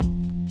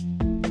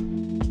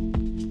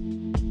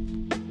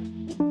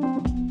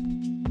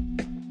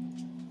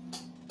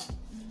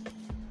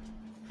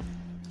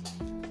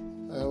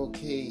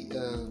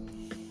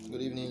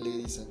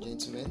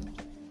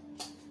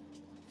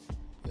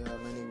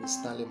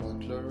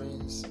Mark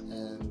Lawrence,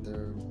 and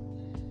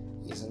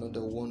it's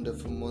another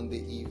wonderful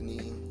Monday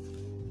evening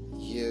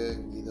here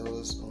with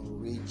us on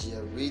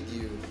Regia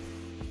Radio.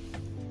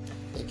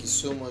 Thank you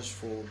so much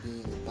for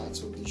being a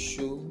part of the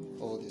show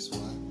all this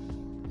while.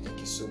 Thank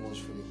you so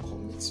much for your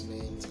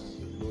commitment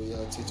and your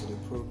loyalty to the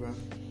program.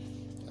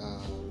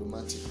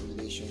 Romantic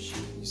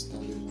relationship with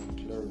Stanley Mark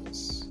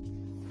Lawrence.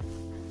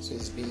 So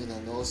it's been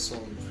an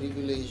awesome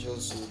privilege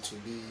also to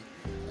be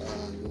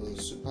your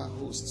super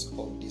host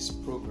of this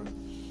program.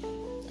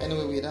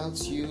 Anyway, without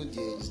you,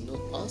 there is no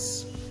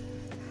us,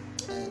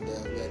 and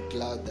we are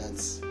glad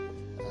that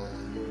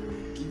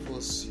you give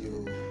us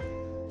your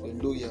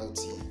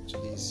loyalty to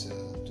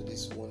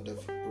this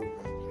wonderful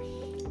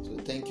program. So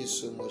thank you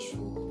so much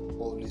for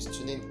always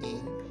tuning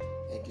in.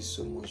 Thank you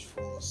so much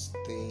for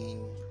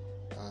staying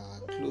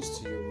close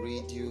to your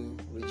radio,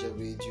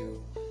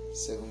 Radio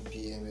 7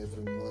 p.m.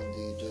 every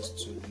Monday, just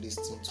to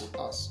listen to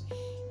us.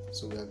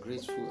 So we are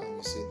grateful and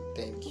we say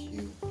thank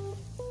you.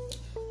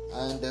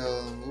 And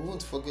we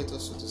won't forget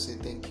also to say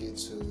thank you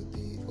to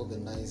the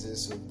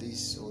organizers of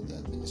this, or the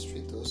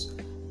administrators,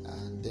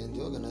 and then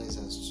the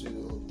organizers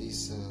too of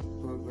this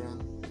program,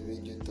 the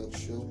radio talk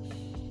show.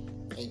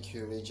 Thank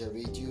you, Radio.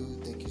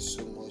 Thank you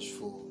so much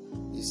for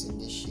this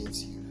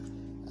initiative.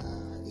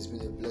 It's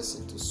been a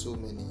blessing to so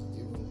many,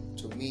 even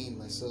to me,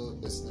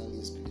 myself personally.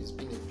 It's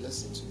been a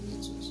blessing to me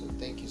too. So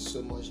thank you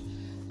so much.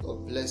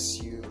 God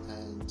bless you,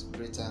 and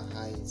greater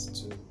heights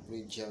to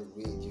Radio.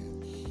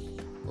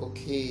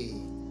 Okay,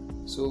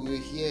 so we're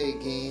here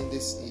again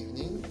this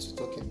evening to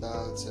talk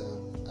about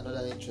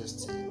another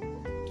interesting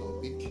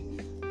topic,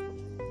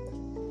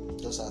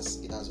 just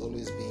as it has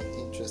always been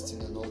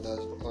interesting in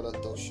other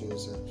talk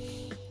shows.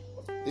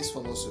 This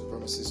one also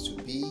promises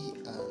to be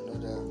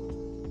another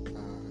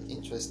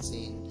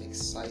interesting,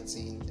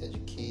 exciting,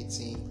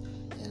 educating,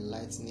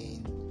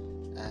 enlightening,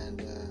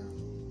 and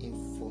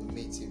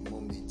informative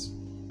moment.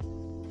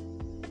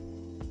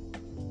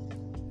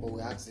 But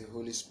we ask the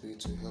Holy Spirit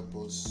to help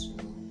us,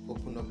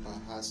 open up our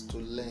hearts to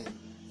learn.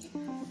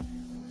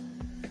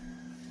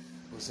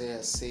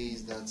 Hosea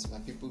says that my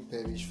people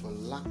perish for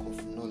lack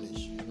of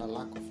knowledge, not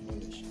lack of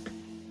knowledge.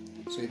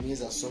 So it means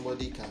that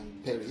somebody can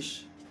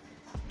perish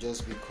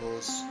just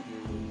because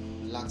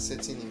you lack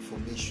certain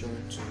information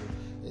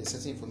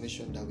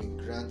that will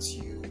grant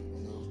you,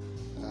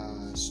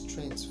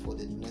 strength for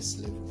the next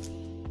level.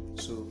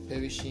 So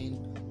perishing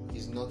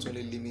is not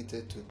only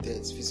limited to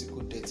death,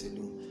 physical death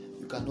alone.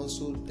 You can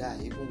also die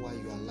even while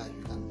you are alive.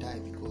 You can die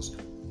because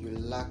you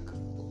lack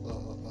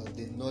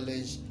the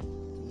knowledge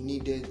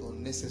needed or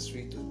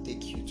necessary to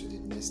take you to the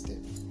next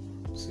step.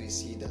 So you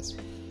see that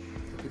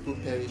people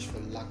perish for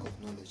lack of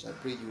knowledge. I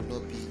pray you will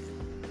not be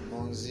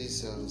amongst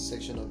this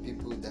section of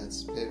people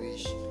that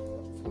perish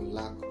for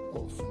lack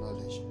of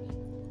knowledge.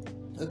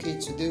 Okay,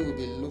 today we'll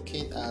be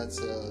looking at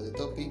the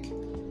topic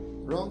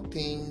wrong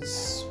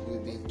things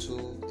we've been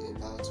told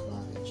about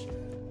marriage.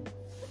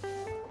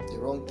 The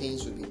wrong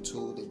things we've been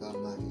told about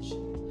marriage.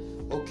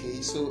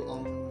 Okay, so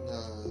on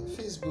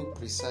Facebook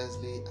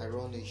precisely, I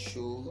run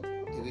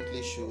a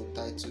weekly show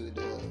titled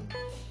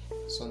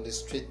Sunday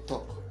Straight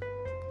Talk.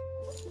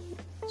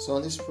 So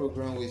on this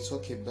program we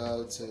talk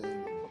about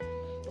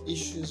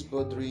issues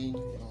bordering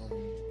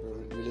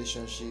on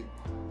relationship,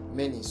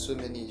 so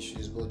many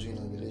issues bordering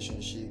on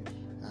relationship,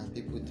 and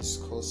people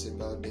discuss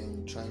about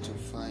them, trying to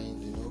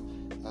find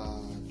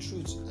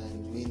truth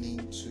and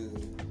meaning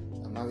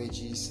to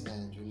marriages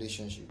and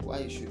relationship. Why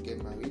you should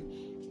get married,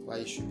 why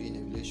you should be in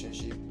a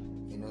relationship,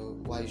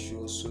 why you should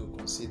also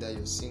consider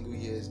your single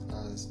years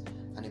as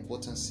an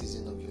important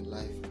season of your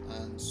life,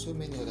 and so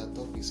many other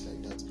topics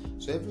like that.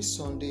 So every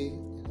Sunday,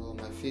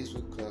 my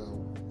Facebook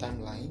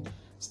timeline,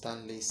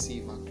 Stanley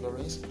C. Mark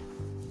Lawrence,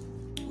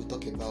 we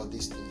talk about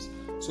these things.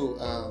 So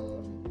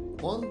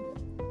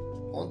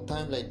one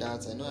time like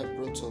that, I know I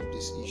brought up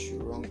this issue,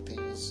 wrong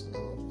things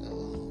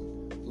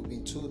you've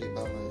been told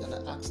about marriage, and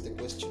I asked the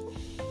question,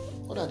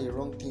 what are the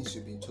wrong things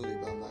you've been told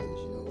about marriage,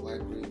 while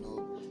growing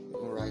up,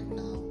 even right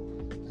now?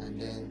 And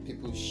then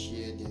people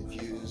share their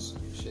views,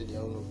 share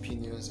their own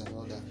opinions and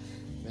all that.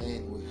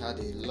 Man, we had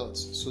a lot.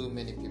 So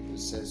many people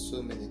said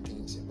so many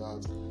things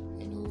about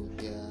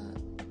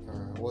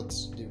what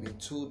they've been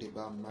told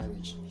about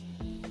marriage.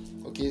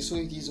 Okay, so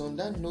it is on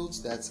that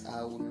note that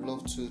I would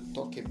love to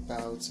talk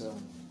about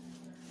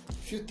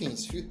few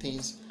things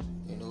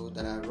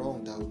that are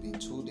wrong that we've been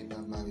told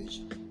about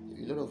marriage.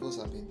 A lot of us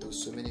have been told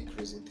so many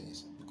crazy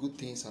things, good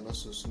things, and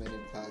also so many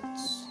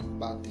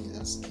bad things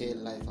that scare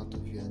life out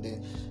of you. And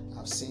then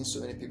I've seen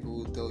so many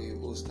people who tell you,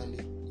 oh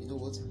Stanley, you know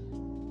what,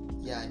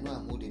 yeah, I know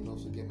I'm old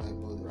enough to get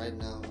married, but right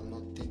now I'm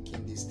not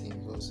thinking this thing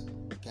because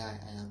guy,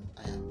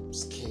 I am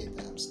scared,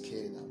 I'm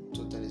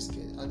totally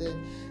scared. And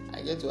then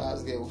I get to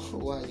ask them,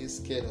 why are you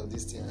scared of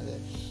this thing? And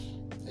then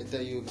I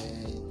tell you,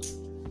 man,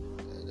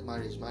 the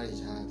marriage hard,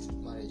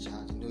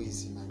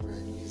 easy, my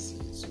brother, easy.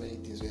 So many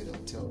things where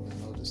they'll tell me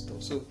and all this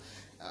stuff. So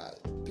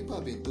people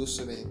have been told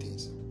so many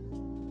things.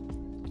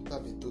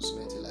 Like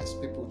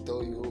people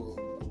tell you,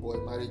 oh boy,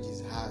 marriage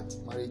is hard,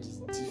 marriage is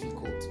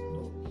difficult.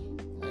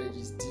 Marriage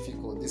marriage is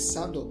difficult. The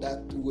sound of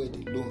that word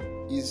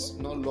alone is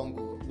not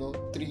long,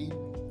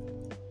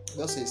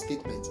 just a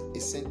statement, a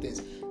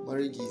sentence.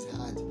 Marriage is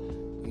hard,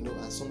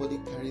 and somebody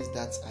carries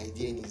that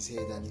idea in his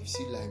head, and if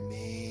you like,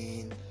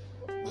 man,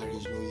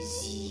 marriage no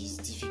easy, it's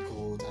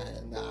difficult.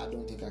 I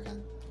don't think I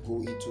can go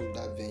into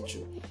that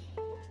venture.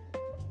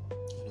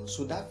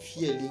 So that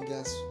fear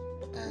lingers,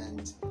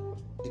 and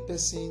the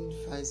person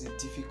finds it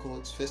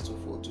difficult, first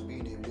of all, to be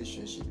in a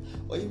relationship,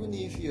 or even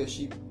if he or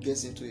she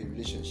gets into a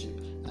relationship,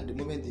 and the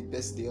moment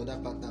the other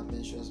partner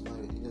mentions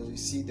marriage, you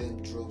see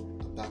them draw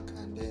back,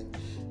 and then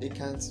they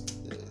can't.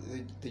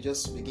 They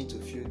just begin to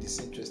feel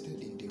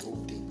disinterested in the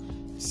whole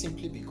thing,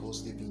 simply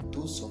because they've been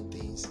told some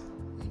things,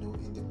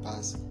 in the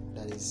past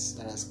that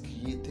has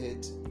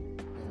created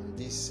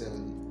this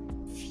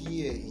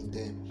fear in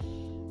them,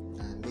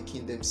 and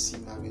making them see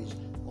marriage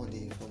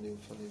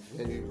from a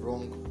very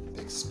wrong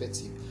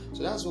perspective.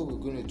 So that's what we're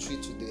going to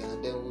treat today,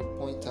 and then we'll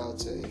point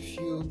out a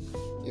few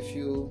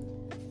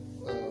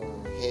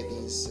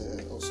headings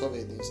or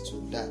sub-headings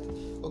to that.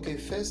 Okay,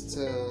 first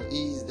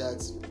is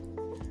that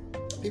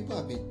people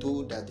have been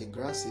told that the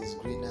grass is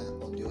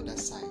greener on the other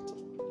side.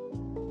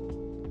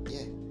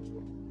 Yeah,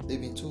 they've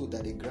been told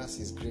that the grass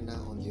is greener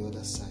on the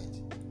other side.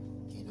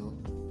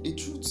 The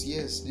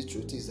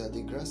truth is that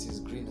the grass is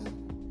greener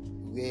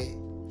where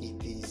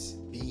it is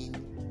being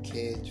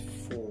cared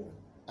for.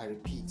 I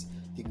repeat,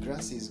 the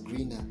grass is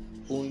greener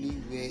only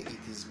where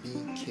it is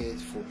being cared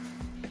for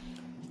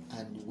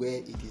and where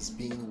it is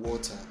being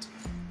watered.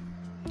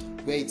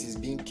 Where it is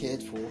being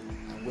cared for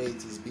and where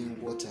it is being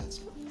watered.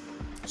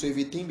 So if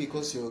you think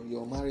because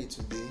you're married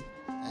today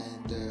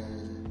and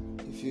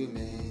you feel,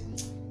 man,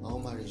 my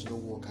own marriage no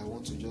work, I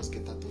want to just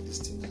get out of this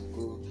thing and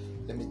go,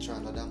 let me try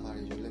another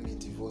marriage, or let me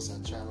divorce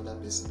and try another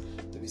person.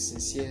 To be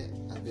sincere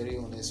and very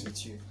honest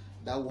with you,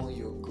 that one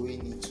you're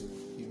going into,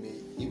 you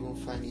may even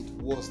find it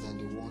worse than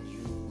the one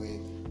you were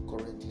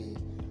currently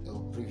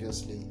or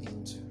previously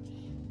into.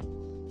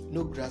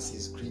 No grass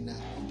is greener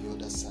on the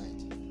other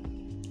side.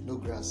 No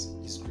grass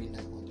is greener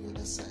on the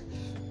other side.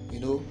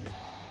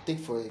 Take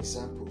for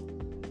example,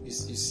 you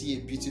see a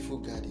beautiful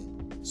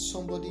garden.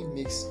 Somebody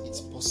makes it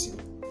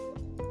possible,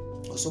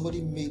 or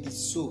somebody made it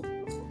so.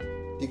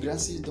 The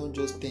grasses don't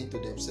just tend to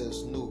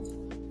themselves. No,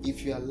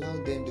 if you allow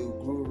them, they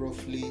will grow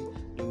roughly,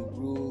 they will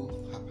grow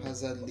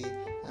haphazardly,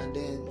 and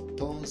then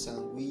thorns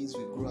and weeds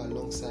will grow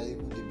alongside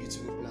even the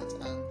beautiful plants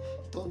and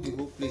turn the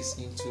whole place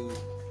into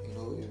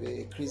a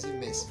very crazy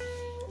mess.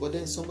 But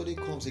then somebody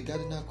comes, a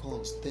gardener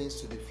comes, tends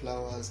to the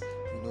flowers,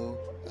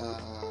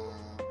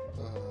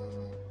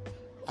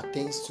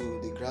 attends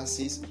to the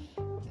grasses,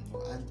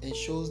 and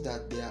ensures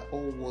that they are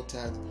all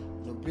watered,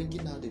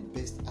 bringing out the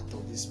best out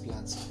of these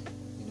plants,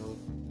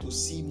 to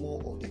see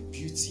more of the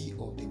beauty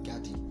of the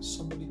garden.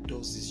 Somebody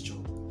does this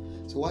job.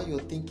 So while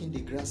you're thinking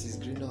the grass is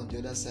greener on the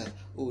other side,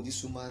 oh,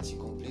 this woman, she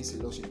complains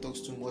a lot, she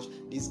talks too much,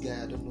 this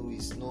guy, I don't know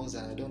his nose,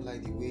 and I don't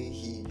like the way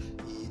he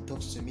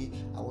talks to me,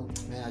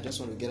 I just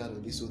want to get out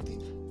of this whole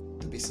thing.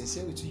 To be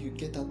sincere with you, you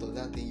get out of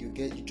that thing, you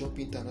jump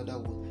into another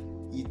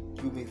one, you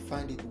may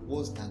find it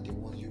worse than the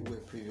one you were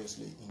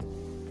previously in.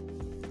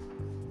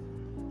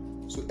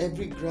 So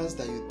every grass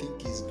that you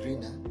think is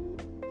greener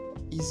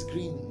is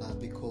greener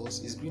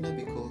because it's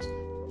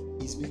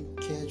being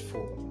cared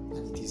for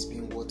and it is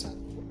being watered.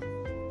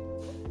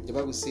 The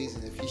Bible says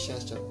in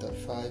Ephesians chapter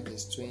 5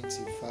 verse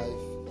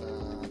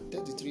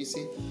 33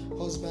 say,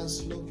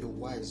 husbands, love your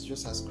wives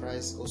just as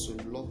Christ also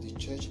loved the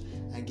church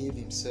and gave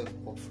himself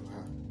up for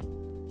her.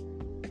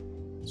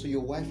 So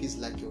your wife is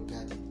like your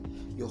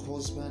garden, your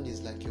husband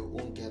is like your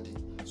own garden.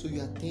 So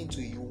you attend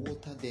to it, you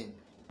water them,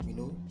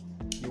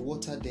 you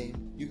water them,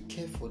 you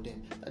care for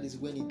them. That is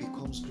when it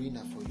becomes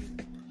greener for you.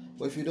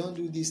 But if you don't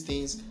do these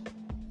things,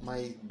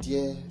 my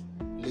dear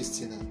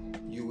listener,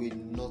 you will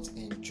not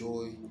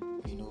enjoy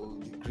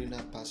the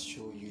greener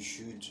pasture you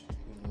should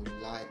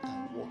lie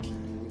and walk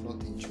in. You will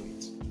not enjoy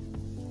it.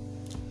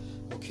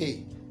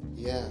 Okay,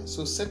 yeah.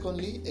 So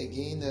secondly,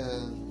 again,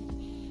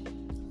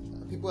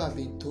 people have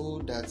been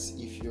told that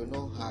if you're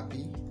not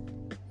happy,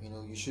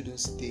 you shouldn't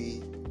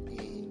stay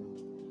in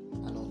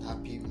an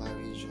unhappy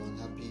marriage or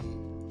unhappy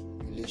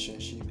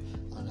relationship,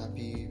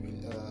 unhappy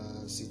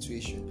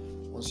situation.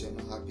 Once you're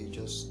not happy,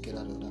 just get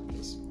out of that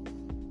place.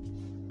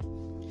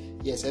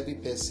 Yes, every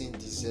person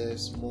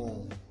deserves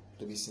more.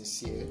 To be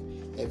sincere,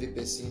 every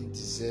person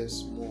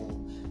deserves more.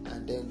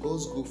 And then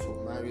God's goal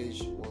for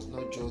marriage was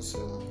not just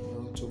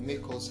to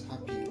make us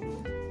happy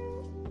alone.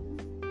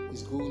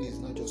 His goal is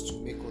not just to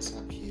make us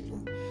happy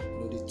alone.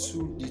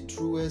 The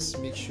truest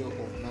mixture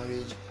of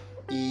marriage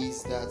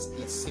is that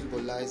it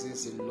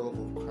symbolizes the love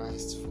of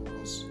Christ for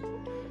us.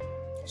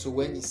 So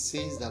when it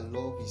says that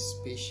love is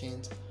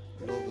patient,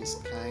 love is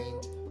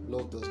kind,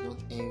 love does not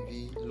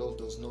envy, love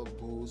does not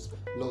boast,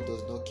 love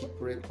does not keep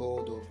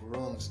record of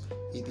wrongs,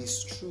 it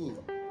is true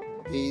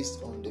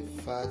based on the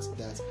fact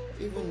that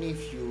even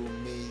if you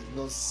may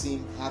not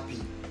seem happy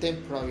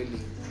temporarily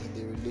in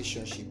the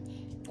relationship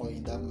or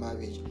in that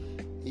marriage,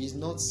 it is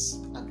not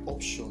an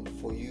option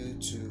for you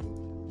to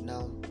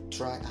now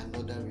try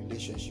another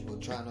relationship or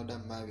try another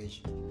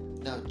marriage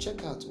Now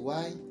check out,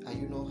 why are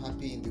you not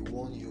happy in the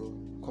one you're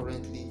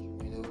currently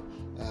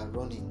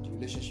running, the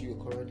relationship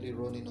you're currently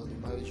running, or the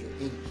marriage you're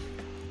in?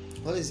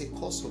 What is the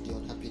cause of the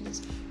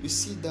unhappiness? You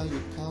sit down, you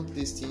count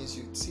these things,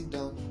 you sit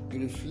down,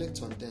 you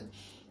reflect on them.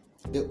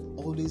 There'll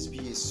always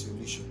be a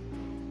solution.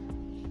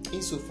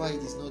 Insofar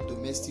it is not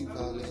domestic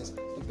violence,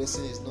 the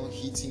person is not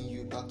hitting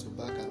you back to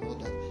back and all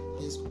that,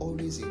 there's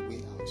always a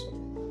way out.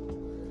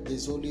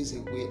 There's always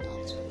a way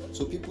out.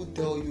 So people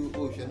tell you,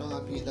 oh, if you're not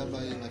happy in that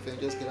marriage, my friend,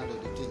 just get out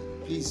of the thing.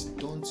 Please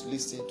don't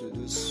listen to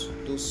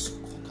those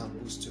cock and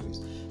bull stories.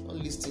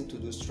 Don't listen to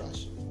those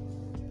trash.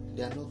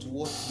 They are not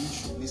what you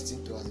should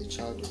listen to as a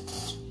child of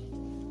God.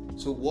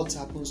 So what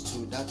happens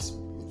to that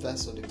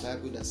verse of the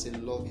Bible that says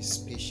love is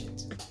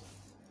patient?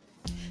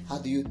 How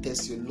do you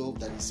test your love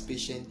that is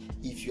patient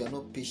if you are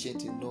not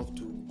patient enough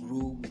to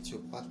grow with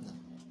your partner?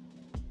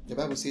 The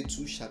Bible says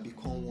two shall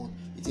become one.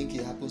 You think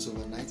it happens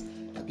overnight?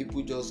 That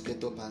people just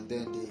get up and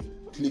then they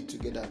click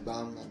together,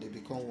 bam, and they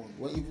become one.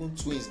 Well, even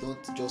twins don't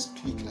just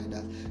click like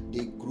that.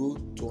 They grow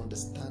to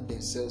understand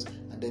themselves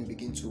and then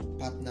begin to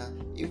partner,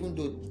 even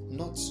though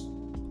not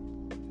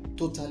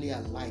totally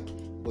alike,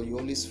 but you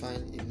always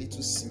find a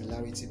little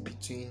similarity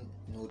between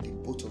the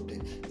both of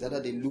them. It's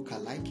either they look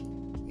alike,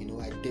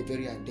 they're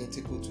very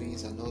identical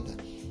twins and all that,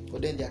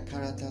 but then their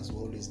characters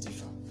will always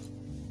differ.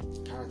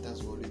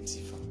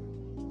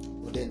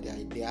 But then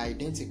they are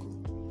identical.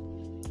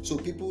 So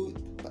people,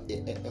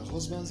 a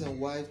husband and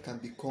wife can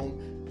become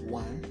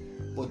one,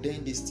 but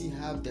then they still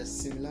have their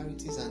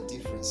similarities and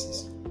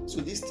differences.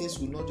 So these things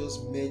will not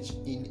just merge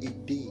in a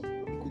day.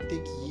 It could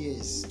take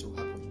years to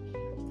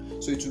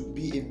happen. So it will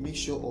be a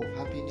mixture of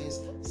happiness,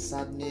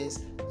 sadness,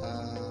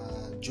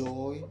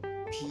 joy,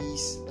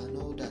 peace, and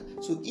all that.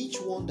 So each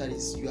one that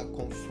is you are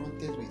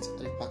confronted with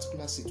at a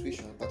particular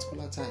situation, a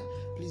particular time,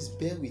 please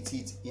bear with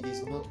it. It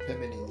is not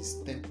permanent, it's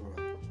temporal.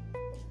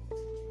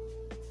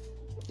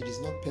 It is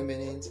not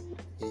permanent,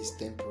 it is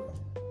temporal.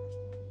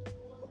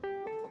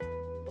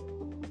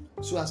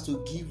 So as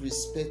to give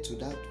respect to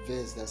that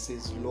verse that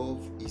says love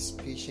is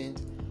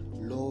patient,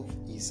 love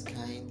is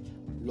kind,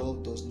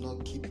 love does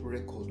not keep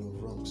record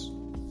of wrongs.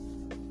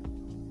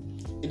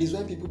 It is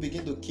when people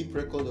begin to keep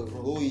record of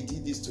wrongs. Oh, he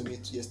did this to me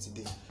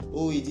yesterday.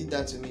 Oh, he did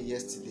that to me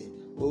yesterday.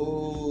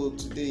 Oh,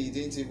 today he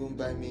didn't even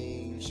buy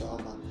me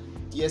shawarma.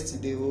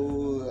 Yesterday,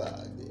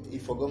 he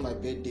forgot my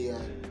birthday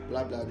and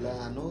blah blah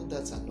blah and all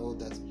that.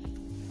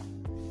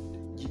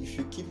 If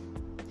you keep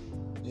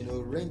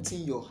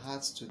renting your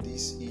heart to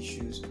these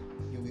issues,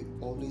 you will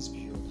always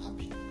be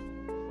unhappy.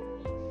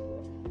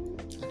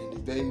 And in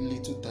a very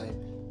little time,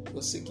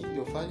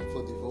 you're filing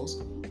for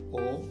divorce,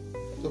 or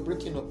you're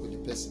breaking up with the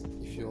person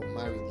if you're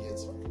married yet.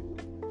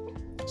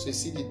 So you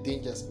see the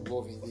dangers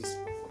involved in this.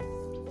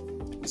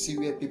 You see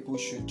where people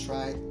should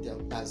try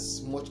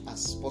as much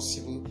as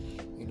possible,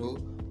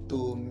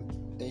 to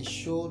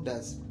ensure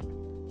that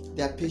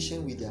they are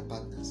patient with their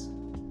partners.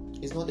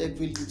 It's not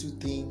every little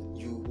thing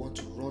you want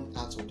to run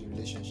out of the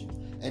relationship.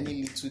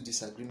 Any little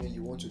disagreement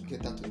you want to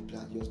get out of the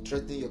plan. You're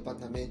threatening your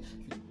partner, man,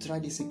 you try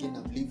this again,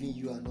 I'm leaving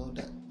you and all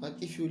that. But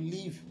if you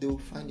leave, they will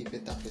find a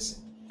better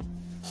person.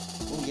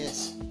 Oh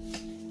yes.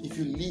 If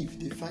you leave,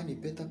 they find a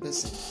better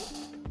person.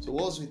 So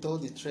what's with all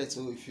the threats?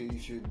 Oh, if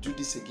you do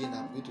this again,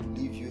 I'm going to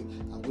leave you,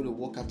 I'm going to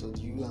walk out of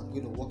you, I'm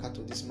going to walk out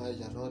of this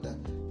marriage and all that.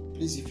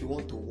 Please, if you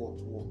want to walk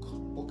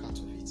out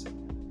of it.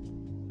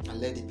 And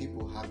let the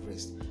people have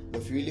rest.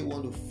 But if you really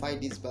want to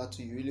fight this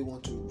battle, you really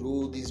want to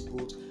row this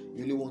boat, you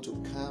really want to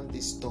calm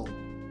this storm,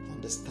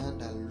 understand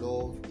that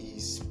love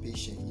is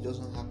patient. It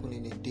doesn't happen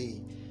in a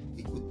day.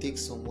 It could take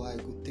some while,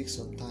 it could take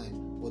some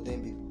time. But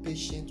then be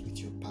patient with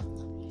your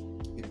partner.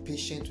 Be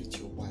patient with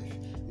your wife.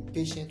 Be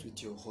patient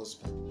with your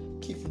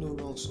husband. Keep no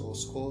wrongs or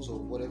scores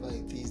of whatever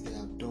it is they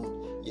have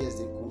done. Yes,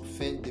 they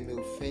may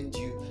offend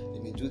you. They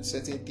may do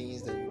certain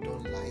things that you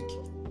don't like.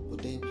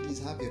 But then please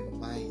have a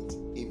mind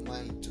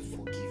to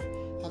forgive.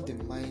 Have the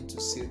mind to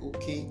say,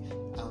 okay,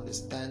 I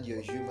understand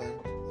you're human,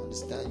 I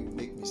understand you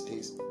make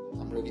mistakes,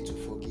 I'm ready to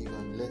forgive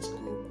and let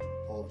go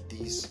of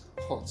this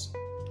hurt.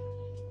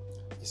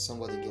 Is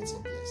somebody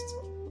getting blessed?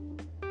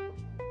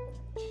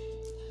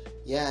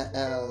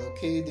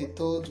 Okay, the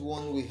third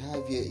one we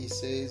have here, it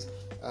says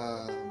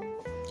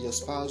your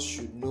spouse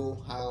should know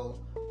how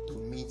to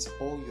meet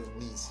all your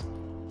needs.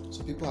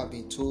 So people have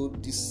been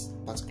told this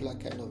particular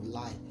kind of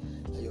lie,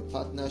 that your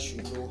partner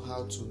should know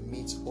how to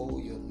meet all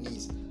your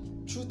needs.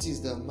 Truth is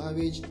that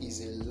marriage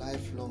is a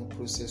lifelong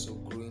process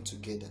of growing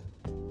together.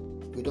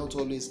 We don't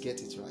always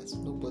get it right.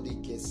 Nobody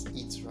gets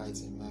it right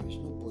in marriage.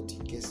 Nobody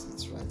gets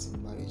it right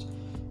in marriage.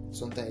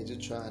 Sometimes you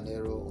do try and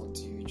error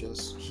until you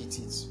just hit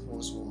it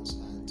once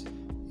and it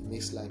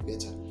makes life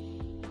better.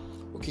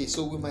 Okay,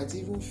 so we might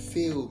even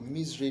fail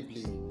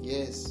miserably.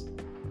 Yes,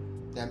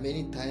 there are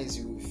many times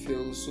you will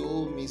fail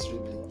so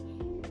miserably.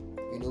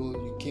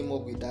 You came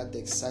up with that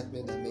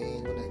excitement that,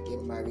 man, when I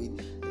get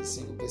married, as a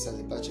single person, as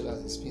a bachelor,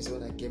 as a spinster,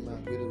 when I get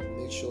married, I'm going to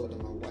make sure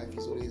that my wife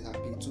is always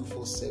happy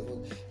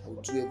 24/7. I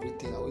will do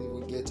everything. I won't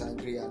even get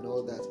angry and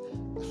all that.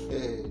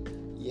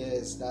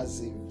 Yes, that's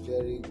a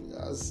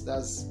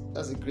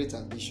great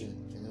ambition.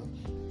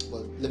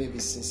 but let me be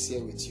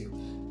sincere with you.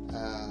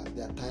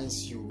 There are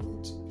times you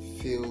would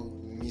feel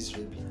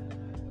miserably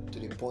to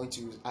the point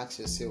you ask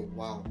yourself,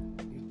 wow,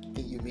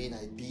 you mean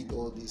I did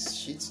all this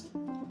shit?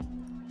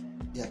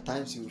 There are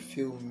times you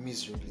feel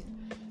miserably.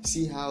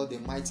 See how the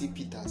mighty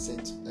Peter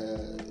sent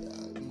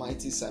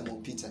mighty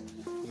Simon Peter.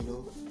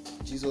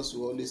 Jesus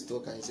will always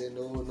talk and say,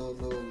 no,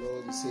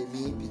 Lord. You say,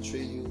 me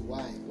betray you.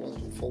 Why?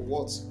 For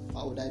what?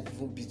 How would I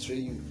even betray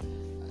you?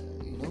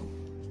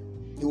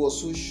 He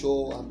was so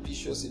sure,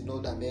 ambitious in all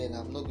that, man,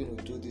 I'm not going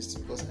to do this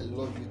because I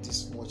love you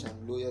this much,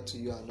 I'm loyal to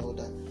you and all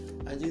that.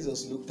 And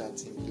Jesus looked at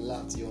him, he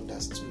laughed, he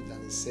understood,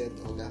 and he said,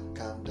 Oga,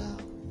 calm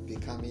down, be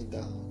calming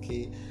down,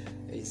 okay?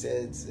 And he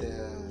said,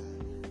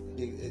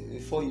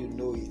 before you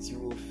know it, you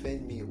will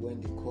offend me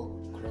when the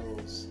cock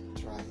crows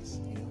thrice,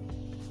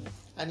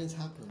 And it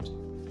happened.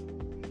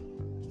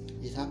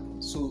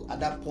 So at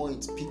that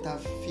point, Peter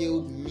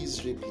failed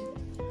miserably.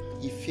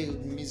 He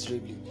failed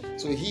miserably.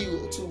 So he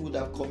too would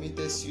have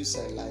committed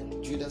suicide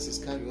like Judas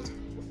Iscariot,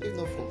 if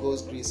not for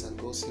God's grace and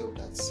God's help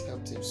that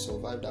helped him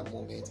survive that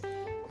moment.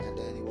 And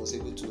then he was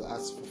able to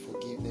ask for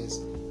forgiveness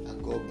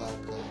and go back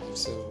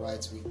himself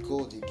right with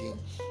God again.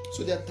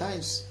 So there are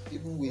times,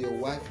 even with your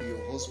wife or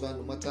your husband,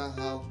 no matter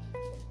how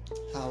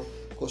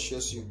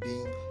cautious you've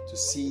been, to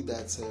see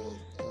that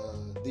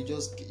you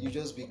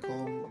just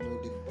become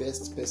the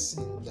best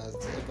person that's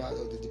ever,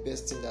 or the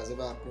best thing that's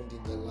ever happened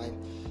in their life.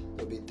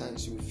 There'll be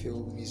times you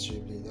feel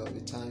miserably. There'll be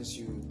times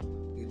you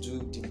do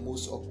the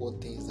most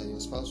awkward things that your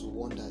spouse will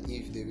wonder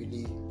if they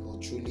really or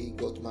truly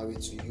got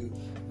married to you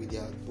with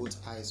their both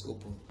eyes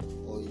open,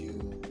 or you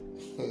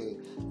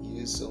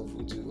use some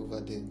voodoo over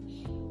them.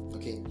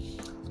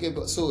 Okay,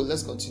 but so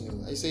let's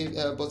continue. I say,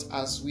 but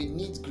as we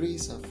need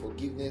grace and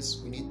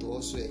forgiveness, we need to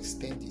also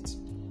extend it.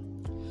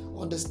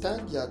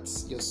 Understand that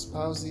your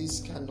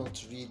spouses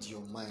cannot read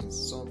your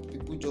minds. Some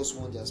people just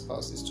want their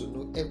spouses to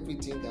know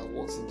everything that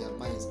works in their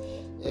minds,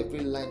 every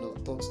line of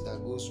thoughts that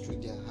goes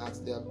through their hearts.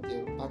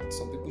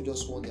 Some people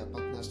just want their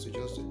partners to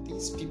just do.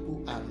 These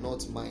people are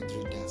not mind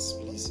readers,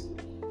 please.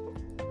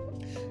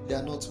 They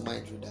are not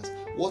mind readers.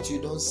 What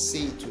you don't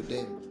say to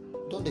them,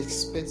 don't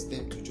expect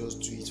them to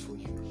just do it for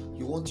you.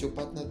 You want your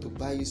partner to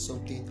buy you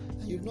something,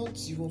 and you've not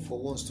even for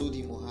once told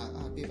him or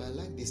her, babe, I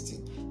like this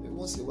thing. Maybe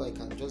once in a while you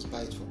can just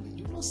buy it for me.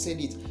 You've not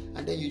said it,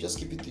 and then you just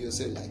keep it to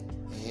yourself like,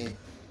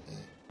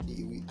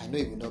 I know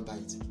you will not buy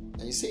it.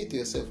 And you say it to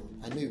yourself,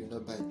 I know you will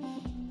not buy it.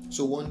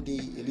 So one day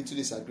a little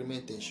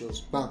disagreement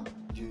ensures, bam,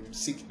 you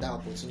seek that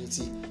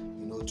opportunity,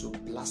 to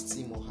blast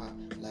him or her.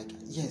 Like,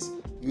 yes,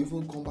 you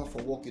even come back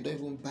from work, you don't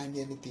even buy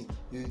me anything.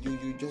 You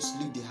just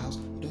leave the house,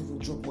 you don't even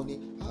drop money,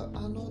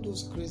 and all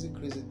those crazy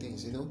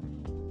things,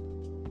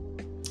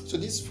 So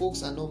these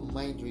folks are not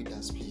mind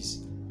readers,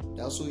 please.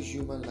 They're also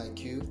human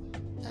like you,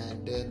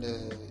 and then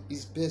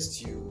it's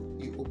best you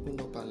open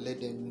up and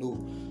let them know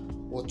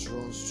what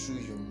runs through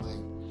your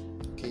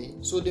mind. Okay,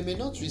 so they may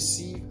not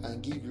receive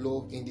and give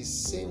love in the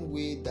same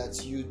way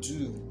that you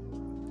do.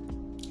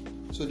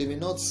 So they may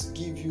not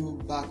give you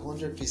back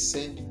 100%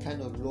 the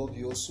kind of love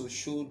you also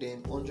show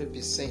them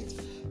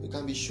 100%. You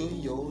can be showing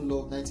your own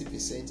love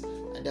 90%,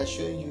 and they're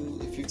showing you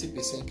a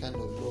 50% kind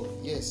of love.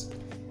 Yes,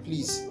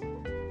 please,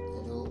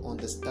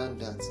 understand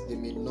that they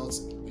may not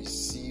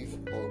receive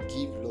or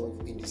give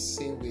love in the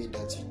same way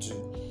that you do.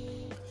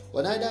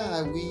 But neither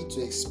are we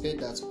to expect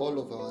that all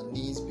of our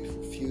needs be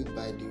fulfilled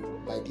by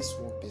this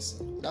one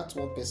person. That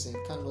one person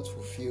cannot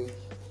fulfill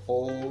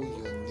all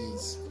your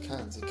needs. It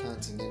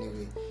can't in any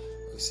way.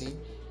 You see?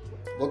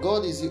 But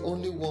God is the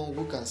only one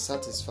who can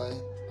satisfy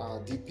our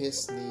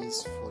deepest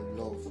needs for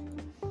love.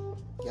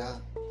 Yeah.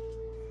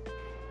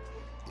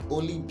 The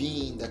only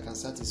being that can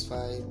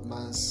satisfy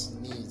man's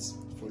needs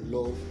for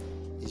love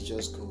is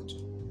just God.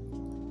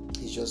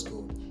 It's just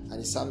God. And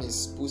the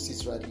psalmist puts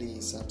it rightly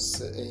in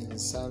Psalms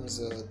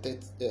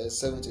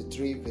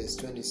 73 verse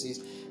 26.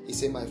 He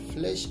said, my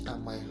flesh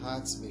and my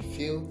heart may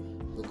fail,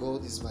 but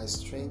God is my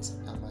strength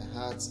and my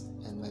heart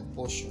and my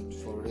portion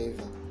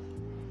forever.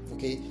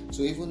 Okay,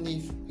 so even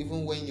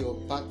when your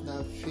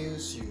partner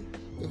fails you,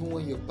 even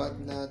when your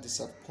partner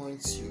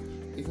disappoints you,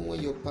 even when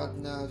your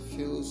partner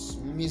feels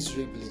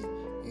miserably,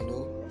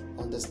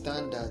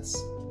 understand that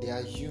they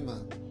are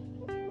human,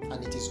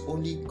 and it is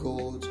only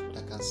God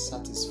that can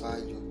satisfy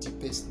your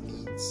deepest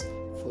needs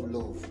for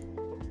love.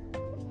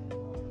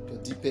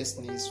 Your deepest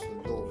needs for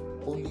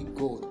love, only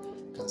God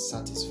can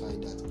satisfy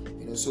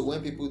that. So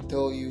when people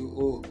tell you,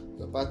 oh,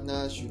 your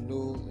partner should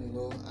know,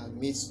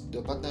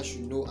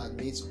 and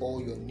meet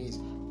all your needs,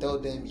 tell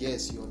them,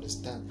 yes, you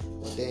understand,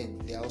 but then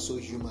they are also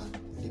human.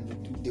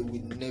 They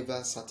will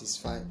never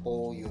satisfy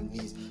all your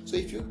needs. So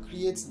if you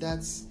create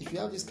that, if you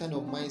have this kind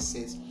of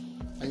mindset,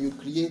 and you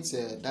create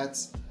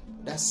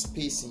that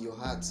space in your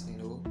heart,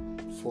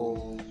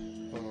 for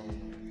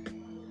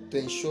to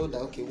ensure that,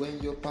 okay, when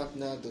your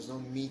partner does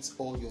not meet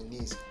all your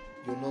needs,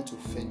 you're not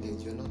offended,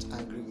 you're not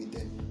angry with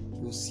them.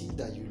 You'll see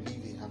that you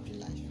live a happy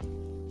life,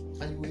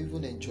 and you will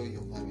even enjoy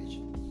your marriage.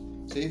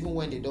 So even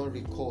when they don't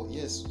recall,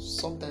 yes,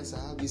 sometimes I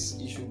have this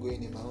issue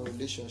going in my own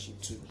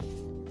relationship too.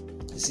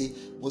 See,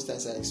 most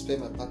times I expect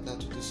my partner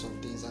to do some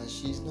things and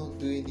she's not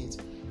doing it.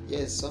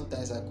 Yes,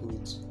 sometimes I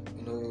could,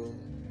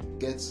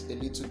 get a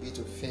little bit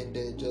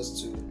offended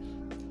just to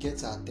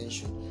get her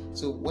attention.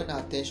 So when her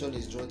attention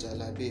is drawn to her,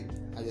 like, babe,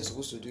 are you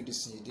supposed to do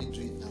this and you didn't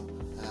do it now?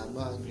 I'm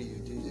not angry, you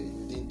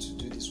didn't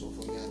do this one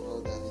for me and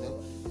all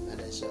that, And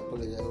then she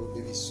apologized, oh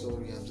baby,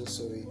 sorry, I'm so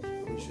sorry.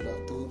 You should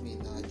have told me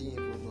now, I didn't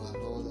even know, and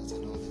all that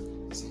and all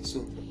that. See,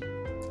 so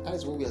that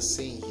is what we are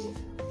saying here.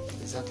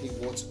 Exactly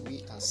what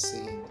we are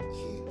saying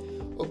here.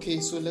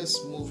 Okay, so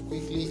let's move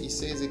quickly. It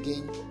says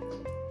again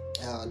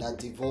that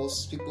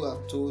divorce, people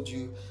have told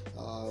you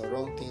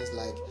wrong things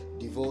like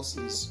divorce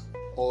is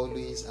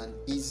always an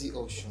easy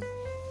option.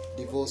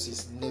 Divorce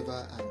is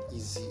never an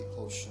easy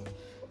option.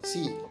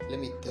 See, let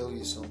me tell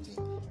you something.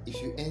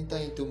 If you enter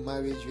into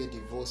marriage where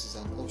divorce is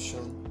an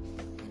option,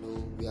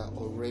 we are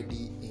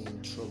already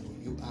in trouble.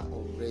 You are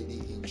already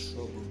in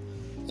trouble.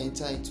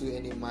 Enter into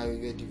any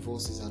marriage where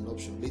divorce is an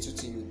option. Little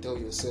thing you tell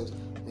yourself,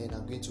 man,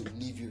 I'm going to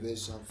leave you very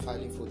soon. I'm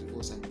filing for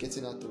divorce. I'm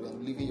getting out of it.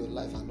 I'm living your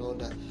life and all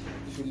that.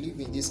 If you live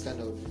in this kind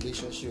of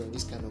relationship or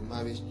this kind of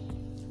marriage,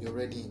 you're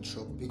already in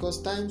trouble.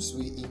 Because times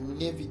will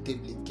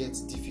inevitably get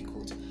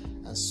difficult,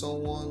 and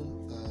someone,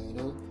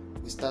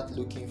 we start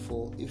looking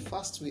for a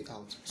fast way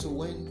out. So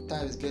when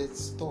times get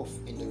tough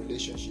in the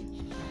relationship,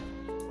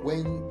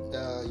 when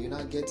you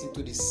now get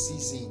into the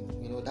season,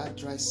 that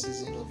dry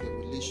season of your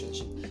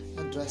relationship,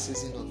 that dry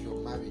season of your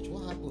marriage,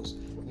 what happens?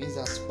 It means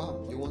that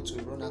you want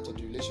to run out of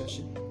the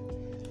relationship,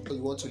 or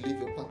you want to leave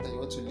your partner, you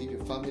want to leave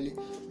your family,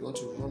 you want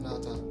to run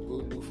out and go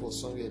look for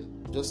somewhere.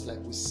 Just like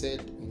we said,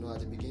 at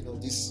the beginning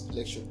of this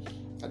lecture,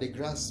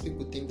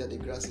 people think that the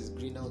grass is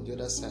greener on the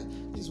other side.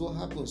 This is what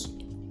happens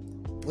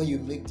when you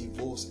make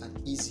divorce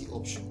an easy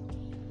option.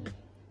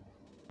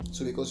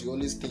 So because you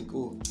always think,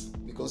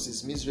 because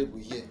it's miserable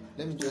here,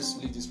 let me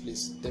just leave this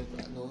place.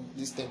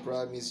 This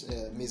temporary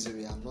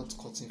misery, I'm not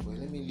cutting for it.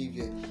 Let me leave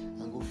here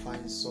and go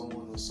find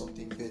someone or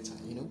something better,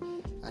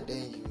 And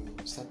then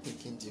you start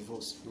thinking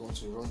divorce. You want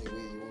to run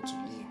away. You want to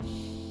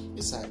leave.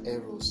 These are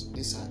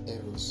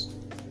errors.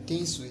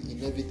 Things will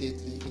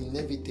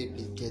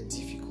inevitably get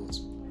difficult.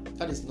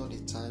 That is not the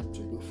time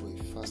to look for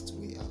a fast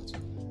way out.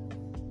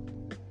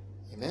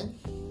 Amen.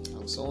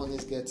 Someone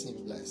is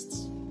getting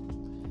blessed.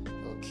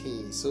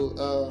 Okay, so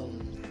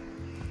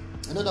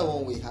another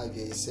one we have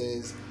here, it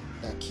says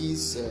that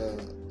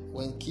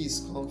when kids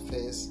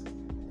confess,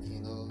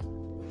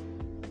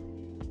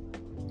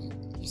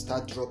 you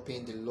start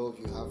dropping the love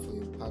you have for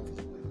your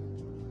partner.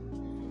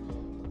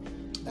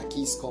 That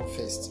kids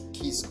confess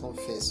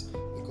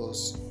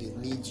because they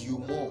need you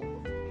more.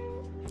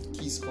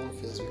 Kids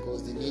confess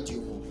because they need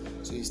you more.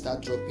 So you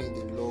start dropping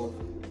the love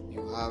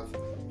you have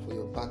for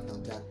your partner,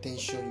 the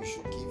attention you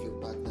should give your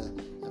partner,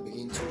 and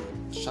begin to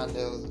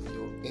channel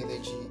your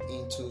energy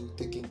into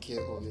taking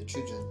care of your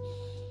children.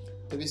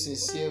 To be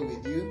sincere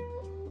with you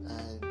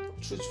and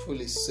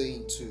truthfully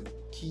saying too,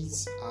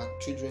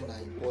 children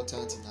are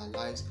important in our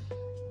lives,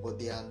 but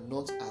they are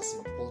not as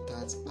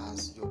important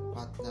as your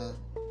partner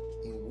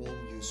in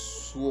whom you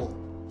swore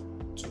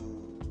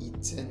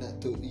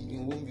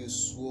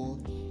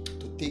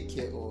to take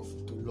care of,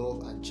 to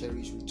love and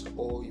cherish with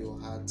all your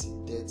heart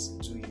till death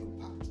do you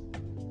part.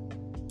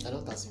 Are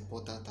not as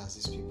important as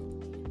these people.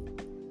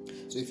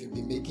 So if you've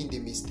been making the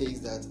mistakes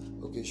that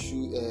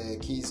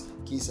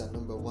kids are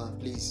number one,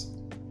 please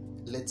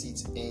let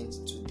it end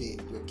today.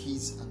 Your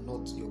kids are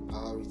not your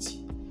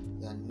priority.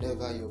 They are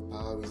never your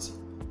priority.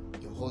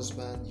 Your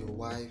husband, your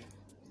wife,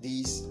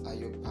 these are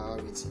your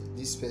priority.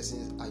 These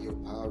persons are your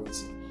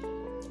priority.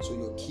 So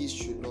your kids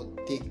should not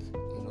take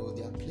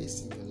their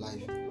place in your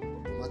life.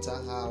 No matter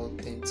how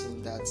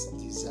tempting that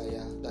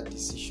desire, that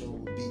decision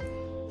will be,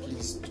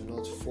 please do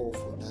not fall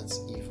for that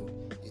evil.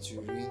 It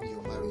will ruin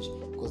your marriage.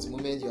 Because the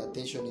moment your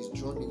attention is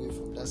drawn away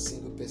from that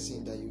single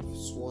person that you've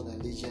sworn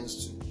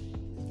allegiance to,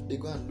 they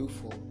go and look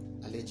for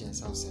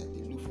allegiance outside.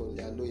 They look for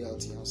their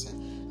loyalty outside.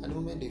 And the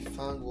moment they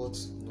found what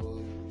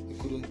they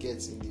couldn't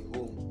get in the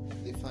home,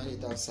 they find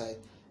it outside.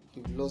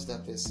 You've lost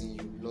that person,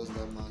 you've lost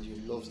that man,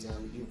 you've lost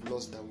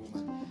that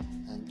woman.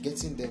 And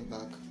getting them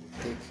back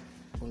will take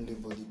only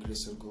by the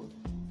grace of God.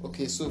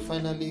 Okay, so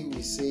finally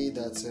we say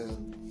that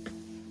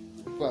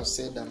people have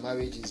said that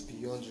marriage is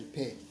beyond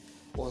repair.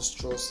 Once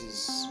trust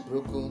is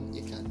broken,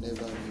 it can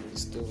never be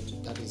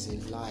restored. That is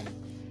a lie.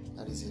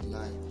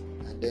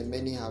 And then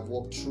many have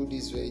walked through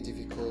these very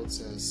difficult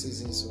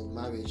seasons of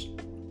marriage,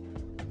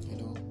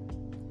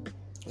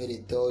 where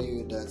they tell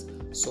you that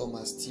some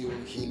are still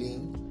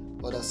healing,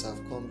 others have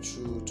come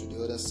through to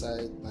the other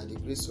side by the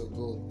grace of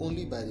God.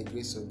 Only by the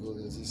grace of God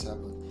does this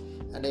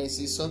happen. And then you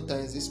see,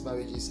 sometimes these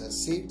marriages are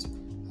saved,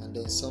 and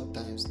then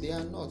sometimes they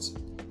are not.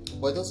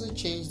 But it doesn't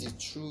change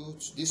this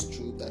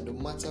truth that no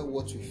matter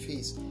what we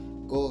face,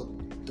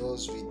 God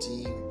does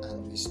redeem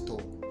and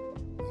restore,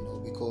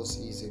 because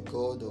He is a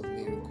God of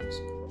miracles.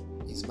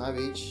 His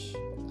marriage,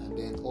 and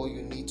then all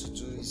you need to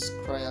do is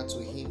cry out to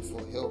Him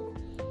for help.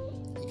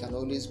 He can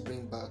always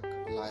bring back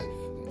life,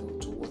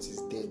 to what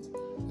is dead.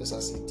 just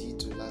as he did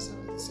to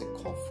Lazarus. He said,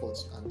 comfort,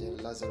 and then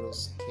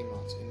Lazarus came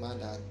out. A man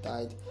that had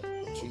died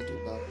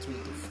about 3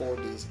 to 4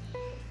 days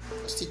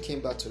still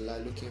came back to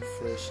life looking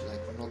fresh,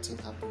 like nothing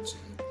happened to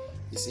him.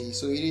 You see,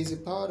 so it is the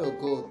power of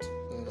God.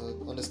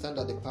 Understand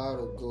that the power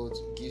of God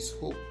gives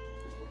hope,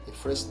 a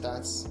fresh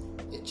start,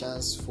 a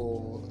chance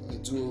for a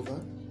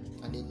do-over,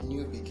 and a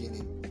new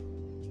beginning.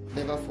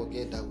 Never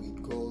forget that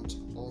with God,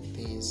 all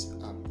things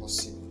are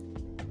possible.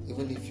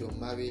 Even if your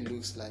marriage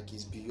looks like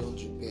it's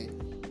beyond repair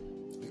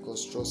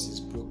because trust is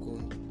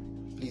broken,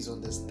 please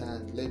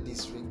understand, let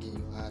this ring in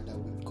your heart that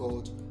with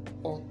God,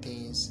 all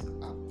things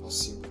are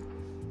possible.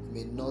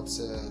 It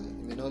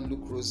may not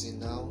look rosy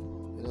now,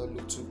 it may not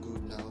look too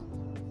good now,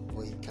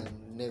 but it can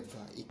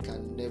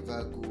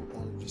never go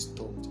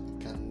unrestored. It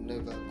can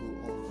never go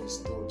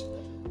unrestored.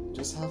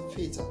 Just have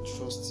faith and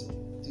trust in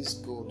this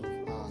God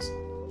of ours.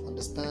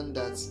 Understand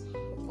that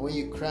when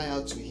you cry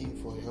out to Him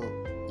for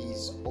help, He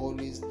is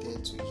always there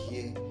to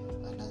hear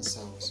and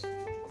answer us.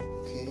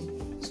 Okay,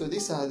 so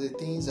these are the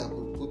things I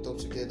could put up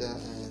together,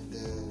 and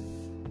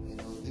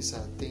these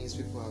are things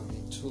people have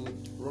been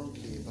told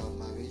wrongly about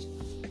marriage,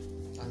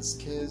 and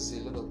scares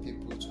a lot of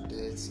people to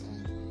death,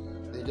 and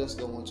they just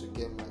don't want to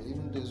get married.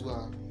 Even those who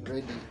are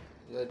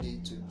ready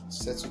to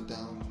settle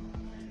down,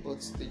 but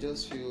they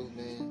just feel,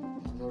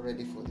 man, I'm not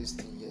ready for this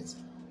thing yet,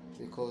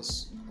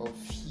 because of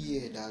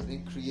fear that has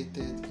been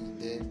created in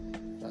them,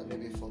 that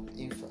maybe from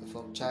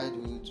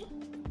childhood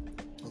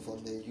or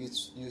from the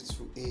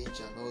youthful age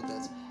and all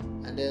that,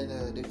 and then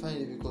they find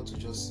it difficult to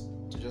just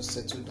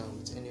settle down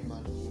with any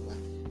man or woman.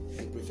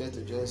 They prefer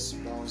to just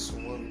bounce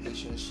from one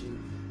relationship,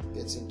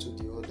 get into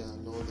the other,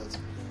 and all that.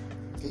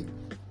 Okay,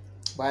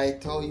 but I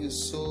tell you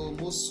so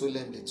most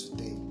solemnly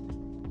today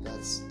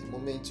that the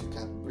moment you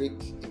can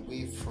break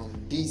away from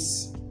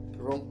these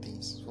wrong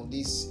things, from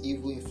this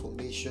evil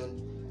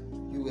information,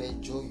 you will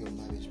enjoy your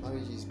marriage.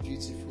 Marriage is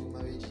beautiful.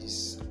 Marriage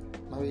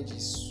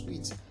is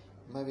sweet.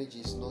 Marriage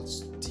is not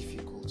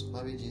difficult.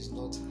 Marriage is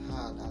not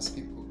hard as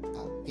people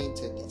have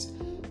painted it.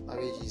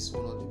 Marriage is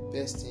one of the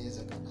best things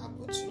that can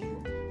happen to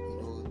you.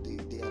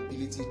 The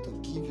ability to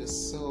give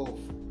yourself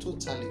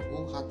totally,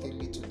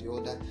 wholeheartedly to the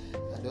other,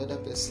 and the other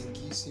person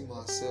gives him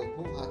or herself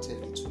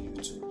wholeheartedly to you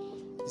too.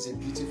 It's a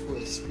beautiful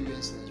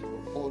experience that you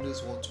will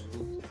always want to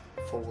look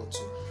forward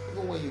to.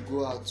 Even when you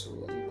go out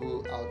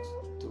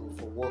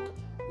for work,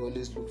 you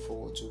always look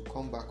forward to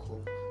come back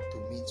home to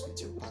meet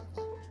with your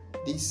partner.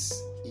 This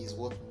is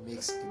what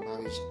makes a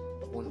marriage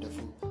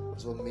wonderful.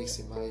 It's what makes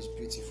a marriage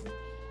beautiful.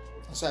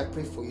 And so I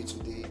pray for you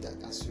today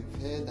that as you've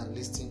heard and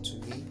listened to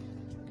me,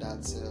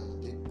 that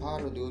the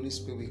power of the Holy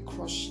Spirit will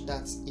crush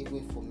that evil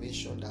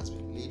information that's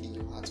been laid in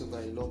your heart over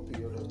a long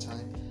period of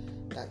time.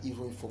 That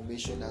evil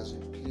information that has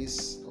been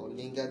placed or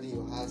lingered in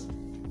your heart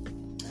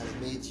has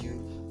made you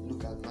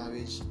look at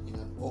marriage in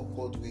an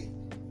awkward way.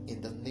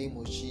 In the name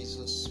of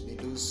Jesus, may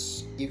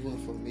those evil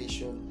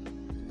information,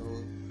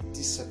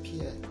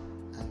 disappear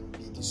and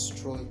be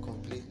destroyed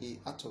completely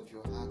out of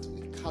your heart.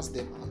 We cast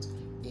them out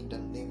in the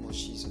name of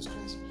Jesus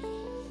Christ.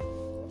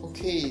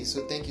 Okay,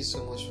 so thank you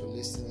so much for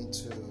listening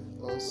to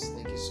us.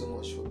 Thank you so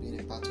much for being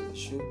a part of the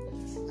show.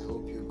 I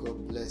hope you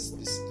God bless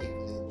this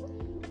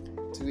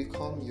evening. Till we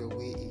come your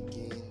way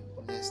again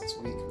next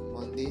week,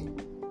 Monday,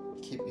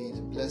 keep being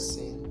a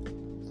blessing.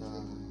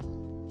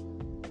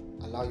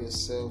 Allow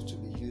yourself to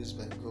be used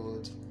by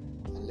God,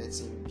 and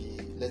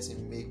let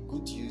Him make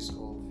good use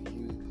of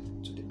you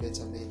to the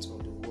betterment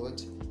of the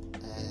world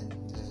and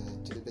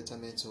to the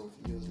betterment of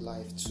your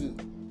life too.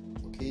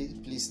 Okay,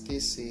 please stay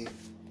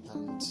safe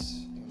and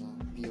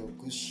be of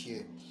good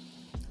cheer.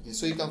 Okay,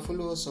 so you can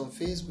follow us on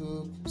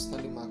Facebook,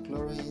 Stanley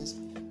McLawrence,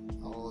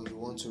 or you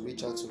want to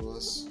reach out to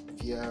us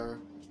via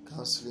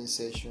counseling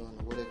session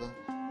or whatever,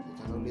 you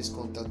can always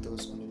contact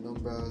us on the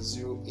number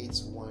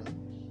 081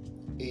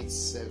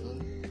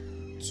 87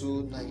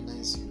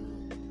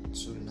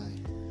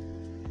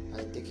 299029. I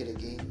take it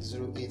again,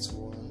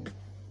 081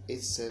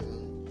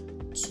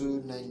 87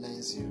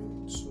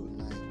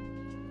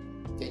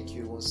 299029. Thank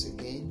you once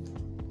again,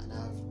 and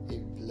have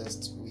a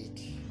blessed week.